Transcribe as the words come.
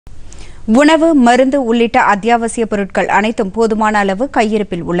உணவு, மருந்து உள்ளிட்ட அத்தியாவசிய பொருட்கள் அனைத்தும் போதுமான அளவு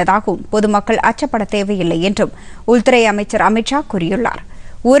கையிருப்பில் உள்ளதாகவும் பொதுமக்கள் அச்சப்பட தேவையில்லை என்றும் உள்துறை அமைச்சர் அமித் ஷா கூறியுள்ளார்.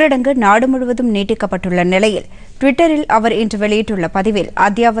 ஊரடங்கு நாடு முழுவதும் நீட்டிக்கப்பட்டுள்ள நிலையில் டுவிட்டரில் அவர் இன்று வெளியிட்டுள்ள பதிவில்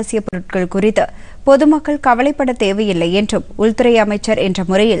அத்தியாவசிய பொருட்கள் குறித்து பொதுமக்கள் கவலைப்பட தேவையில்லை என்றும் உள்துறை அமைச்சர் என்ற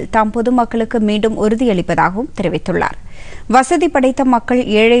முறையில் தாம் பொதுமக்களுக்கு மீண்டும் உறுதியளிப்பதாகவும் தெரிவித்துள்ளார். வசதி படைத்த மக்கள்,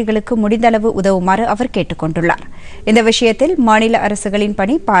 ஏழைகளுக்கு முடிந்தளவு உதவுமாறு அவர் கேட்டுக் கொண்டுள்ளார். இந்த விஷயத்தில் மாநில அரசுகளின்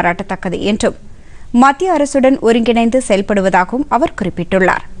பணி பாராட்டத்தக்கது என்றும் மத்திய அரசுடன் ஒருங்கிணைந்து செயல்படுவதாகவும் அவர்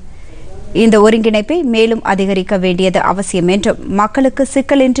குறிப்பிட்டுள்ளார். இந்த ஒருங்கிணைப்பை மேலும் அதிகரிக்க வேண்டியது அவசியம் என்றும் மக்களுக்கு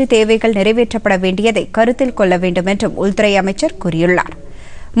சிக்கலின்றி தேவைகள் நிறைவேற்றப்பட வேண்டியதை கருத்தில் கொள்ள வேண்டும் என்றும் உள்துறை அமைச்சர் கூறியுள்ளார்.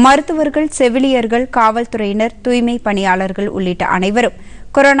 மருத்துவர்கள், செவிலியர்கள், காவல்துறையினர், தூய்மை பணியாளர்கள் உள்ளிட்ட அனைவரும்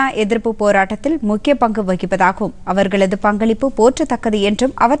கொரோனா எதிர்ப்பு போராட்டத்தில் முக்கிய பங்கு வகிப்பதாகவும் அவர்களது பங்களிப்பு போற்றத்தக்கது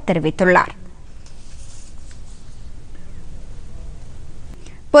என்றும் அவர் தெரிவித்துள்ளார்.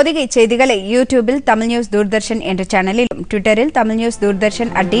 பொதிகை செய்திகளை யூடியூபில் தமிழ் நியூஸ் தூர்தர்ஷன் என்ற சேனலிலும், ட்விட்டரில் Tamil news Doordarshan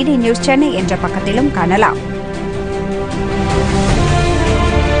 @DD News Chennai என்ற பக்கத்திலும் காணலாம்.